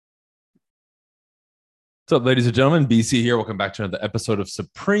What's up, ladies and gentlemen? BC here. Welcome back to another episode of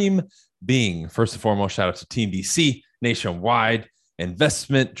Supreme Being. First and foremost, shout out to Team BC, nationwide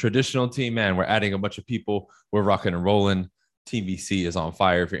investment, traditional team. Man, we're adding a bunch of people. We're rocking and rolling. Team BC is on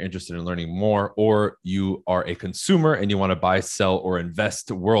fire. If you're interested in learning more, or you are a consumer and you want to buy, sell, or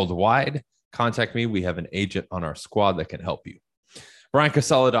invest worldwide, contact me. We have an agent on our squad that can help you.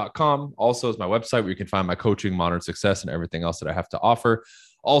 BrianCasella.com also is my website where you can find my coaching, modern success, and everything else that I have to offer.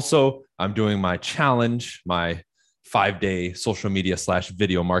 Also, I'm doing my challenge, my 5-day social media /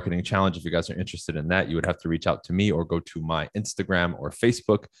 video marketing challenge. If you guys are interested in that, you would have to reach out to me or go to my Instagram or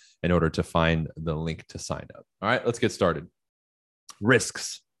Facebook in order to find the link to sign up. All right, let's get started.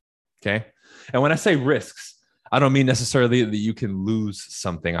 Risks. Okay. And when I say risks, I don't mean necessarily that you can lose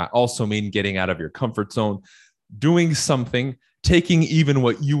something. I also mean getting out of your comfort zone, doing something, taking even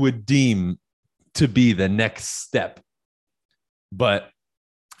what you would deem to be the next step. But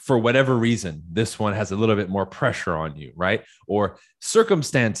for whatever reason, this one has a little bit more pressure on you, right? Or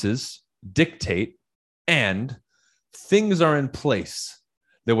circumstances dictate and things are in place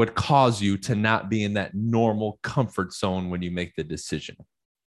that would cause you to not be in that normal comfort zone when you make the decision.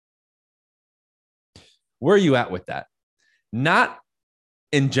 Where are you at with that? Not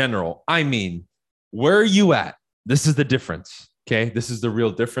in general. I mean, where are you at? This is the difference, okay? This is the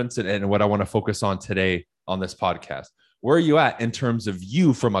real difference and what I want to focus on today on this podcast. Where are you at in terms of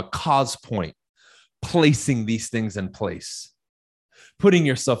you from a cause point, placing these things in place, putting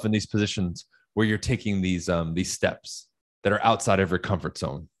yourself in these positions where you're taking these steps that are outside of your comfort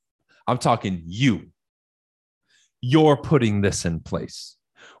zone? I'm talking you. You're putting this in place.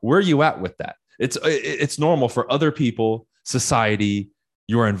 Where are you at with that? It's normal for other people, society,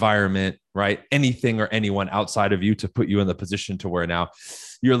 your environment, right? Anything or anyone outside of you to put you in the position to where now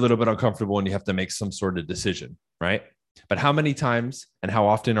you're a little bit uncomfortable and you have to make some sort of decision, right? But how many times and how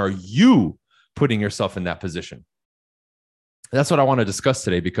often are you putting yourself in that position? That's what I want to discuss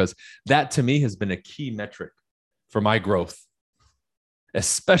today, because that to me has been a key metric for my growth,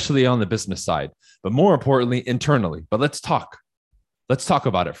 especially on the business side, but more importantly, internally. But let's talk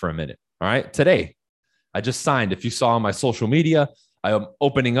about it for a minute. All right. Today, I just signed, if you saw on my social media, I am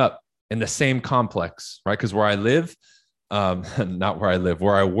opening up in the same complex, right? Because where I live, not where I live,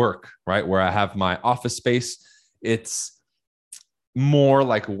 where I work, right? Where I have my office space, it's more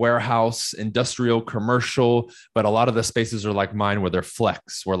like warehouse, industrial, commercial, but a lot of the spaces are like mine where they're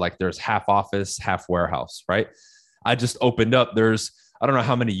flex, where like there's half office, half warehouse, right? I just opened up. I don't know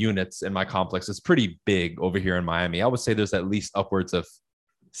how many units in my complex. It's pretty big over here in Miami. I would say there's at least upwards of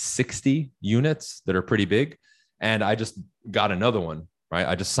 60 units that are pretty big. And I just got another one, right?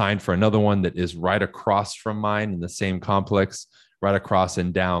 I just signed for another one that is right across from mine in the same complex, right across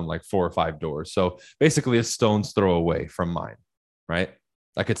and down like 4 or 5 doors. So basically a stone's throw away from mine, right?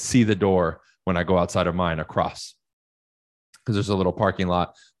 I could see the door when I go outside of mine across, because there's a little parking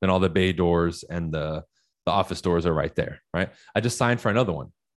lot, then all the bay doors and the office doors are right there, right? I just signed for another one.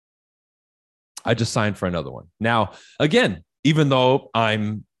 Now, again, even though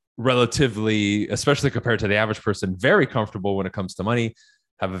I'm relatively, especially compared to the average person, very comfortable when it comes to money,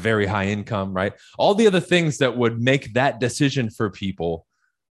 have a very high income, right? All the other things that would make that decision for people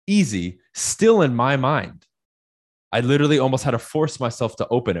easy, still in my mind, I literally almost had to force myself to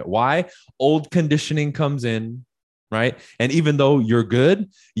open it. Why? Old conditioning comes in, right? And even though you're good,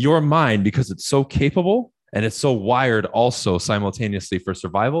 your mind, because it's so capable and it's so wired also simultaneously for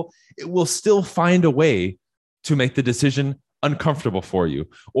survival, it will still find a way to make the decision uncomfortable for you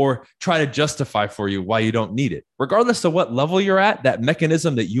or try to justify for you why you don't need it. Regardless of what level you're at, that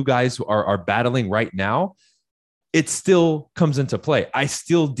mechanism that you guys are battling right now, it still comes into play. I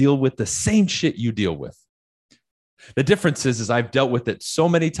still deal with the same shit you deal with. The difference is I've dealt with it so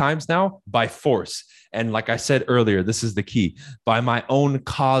many times now by force. And like I said earlier, this is the key, by my own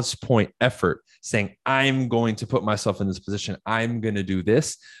cause point effort, saying, I'm going to put myself in this position. I'm going to do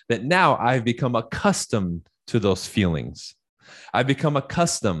this, that now I've become accustomed to those feelings. I've become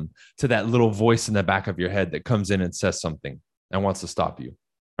accustomed to that little voice in the back of your head that comes in and says something and wants to stop you,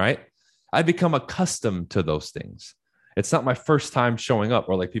 right? I've become accustomed to those things. It's not my first time showing up,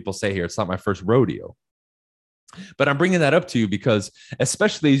 or like people say here, it's not my first rodeo. But I'm bringing that up to you because,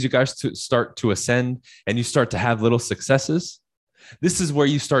 especially as you guys start to ascend and you start to have little successes, this is where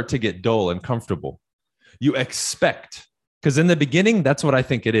you start to get dull and comfortable. You expect, because in the beginning, that's what I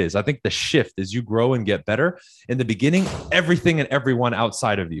think it is. I think the shift as you grow and get better, in the beginning, everything and everyone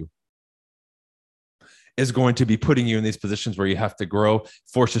outside of you is going to be putting you in these positions where you have to grow,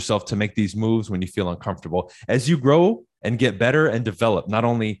 force yourself to make these moves when you feel uncomfortable. As you grow and get better and develop, not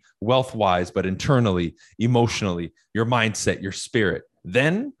only wealth-wise, but internally, emotionally, your mindset, your spirit,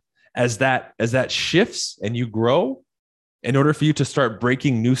 then as that shifts and you grow, in order for you to start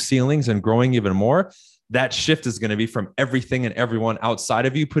breaking new ceilings and growing even more, that shift is going to be from everything and everyone outside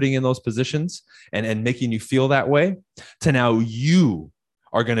of you putting in those positions and making you feel that way, to now you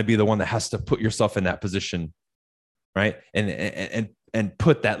are going to be the one that has to put yourself in that position, right? And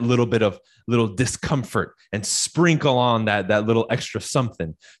put that little bit of little discomfort and sprinkle on that little extra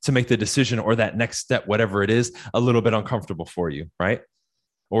something to make the decision or that next step, whatever it is, a little bit uncomfortable for you, right?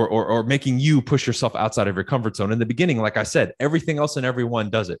 Or making you push yourself outside of your comfort zone. In the beginning, like I said, everything else and everyone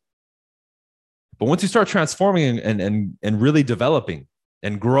does it. But once you start transforming and really developing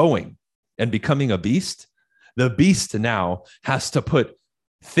and growing and becoming a beast, the beast now has to put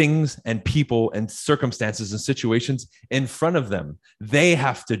things and people and circumstances and situations in front of them. They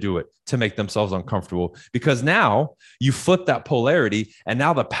have to do it to make themselves uncomfortable, because now you flip that polarity and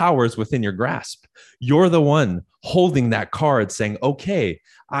now the power is within your grasp. You're the one holding that card saying, okay,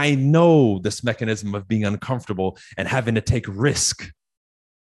 I know this mechanism of being uncomfortable and having to take risk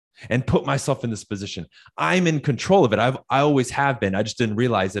and put myself in this position. I'm in control of it. I always have been. I just didn't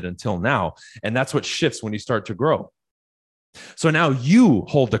realize it until now. And that's what shifts when you start to grow. So now you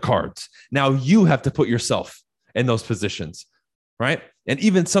hold the cards. Now you have to put yourself in those positions, right? And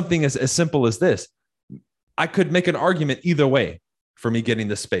even something as simple as this, I could make an argument either way for me getting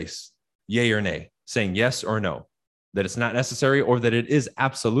this space, yay or nay, saying yes or no, that it's not necessary or that it is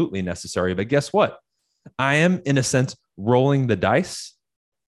absolutely necessary. But guess what? I am, in a sense, rolling the dice,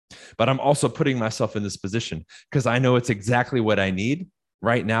 but I'm also putting myself in this position because I know it's exactly what I need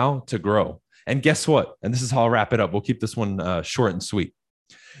right now to grow. And guess what? And this is how I'll wrap it up. We'll keep this one short and sweet.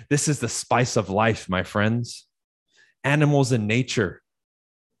 This is the spice of life, my friends. Animals in nature,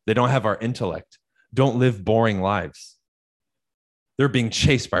 they don't have our intellect, don't live boring lives. They're being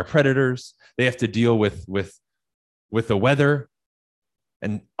chased by predators. They have to deal with the weather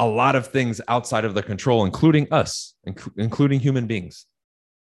and a lot of things outside of their control, including us, including human beings.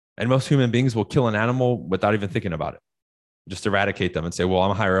 And most human beings will kill an animal without even thinking about it. Just eradicate them and say, well,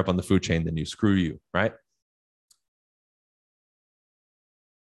 I'm higher up on the food chain than you. Screw you, right?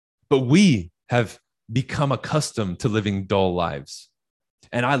 But we have become accustomed to living dull lives.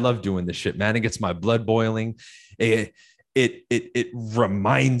 And I love doing this shit, man. It gets my blood boiling. It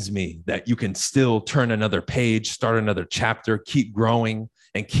reminds me that you can still turn another page, start another chapter, keep growing,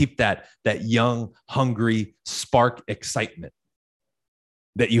 and keep that young, hungry spark excitement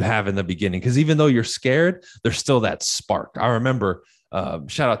that you have in the beginning. Because even though you're scared, there's still that spark. I remember,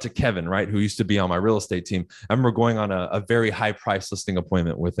 shout out to Kevin, right, who used to be on my real estate team. I remember going on a very high price listing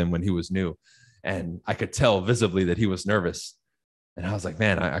appointment with him when he was new. And I could tell visibly that he was nervous. And I was like,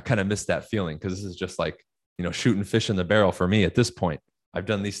 man, I kind of miss that feeling, because this is just like, shooting fish in the barrel for me at this point. I've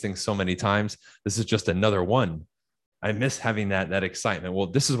done these things so many times. This is just another one. I miss having that excitement. Well,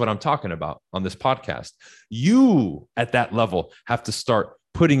 this is what I'm talking about on this podcast. You at that level have to start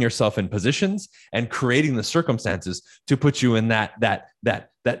putting yourself in positions and creating the circumstances to put you in that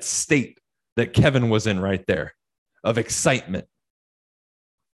state that Kevin was in right there, of excitement,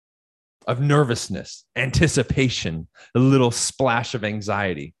 of nervousness, anticipation, a little splash of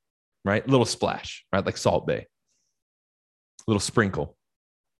anxiety, right? Little splash, right? Like Salt Bay, little sprinkle.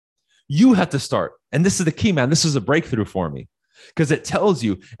 You have to start. And this is the key, man. This is a breakthrough for me, because it tells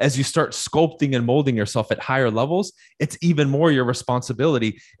you, as you start sculpting and molding yourself at higher levels, it's even more your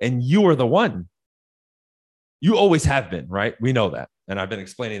responsibility. And you are the one. You always have been, right? We know that. And I've been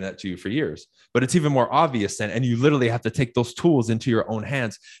explaining that to you for years, but it's even more obvious then. And you literally have to take those tools into your own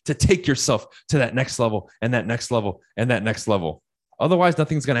hands to take yourself to that next level and that next level and that next level. Otherwise,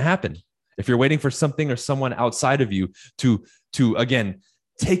 nothing's going to happen. If you're waiting for something or someone outside of you to again,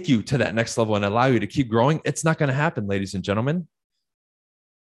 take you to that next level and allow you to keep growing, it's not going to happen, ladies and gentlemen.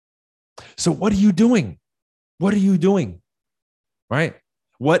 So what are you doing? What are you doing? Right?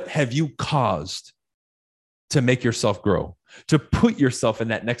 What have you caused to make yourself grow, to put yourself in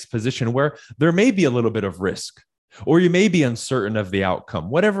that next position where there may be a little bit of risk, or you may be uncertain of the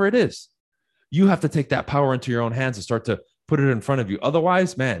outcome, whatever it is? You have to take that power into your own hands and start to put it in front of you.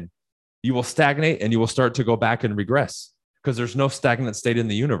 Otherwise, man, you will stagnate and you will start to go back and regress, because there's no stagnant state in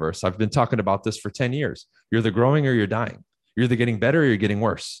the universe. I've been talking about this for 10 years. You're either growing or you're dying. You're either getting better or you're getting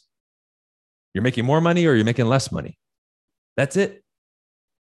worse. You're making more money or you're making less money. That's it.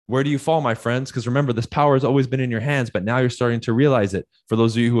 Where do you fall, my friends? Because remember, this power has always been in your hands, but now you're starting to realize it, for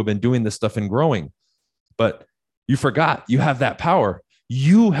those of you who have been doing this stuff and growing. But you forgot you have that power.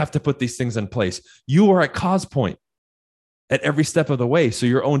 You have to put these things in place. You are at cause point at every step of the way. So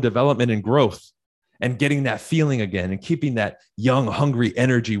your own development and growth and getting that feeling again and keeping that young, hungry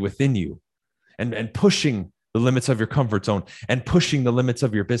energy within you and pushing the limits of your comfort zone, and pushing the limits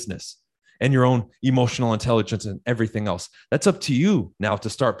of your business and your own emotional intelligence and everything else. That's up to you now to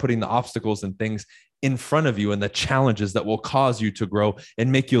start putting the obstacles and things in front of you and the challenges that will cause you to grow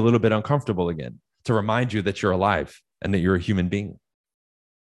and make you a little bit uncomfortable again, to remind you that you're alive and that you're a human being.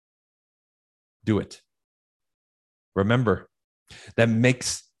 Do it. Remember, that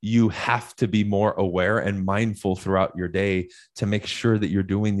makes you have to be more aware and mindful throughout your day to make sure that you're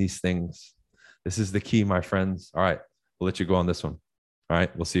doing these things. This is the key, my friends. All right, we'll let you go on this one. All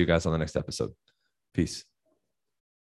right, we'll see you guys on the next episode. Peace.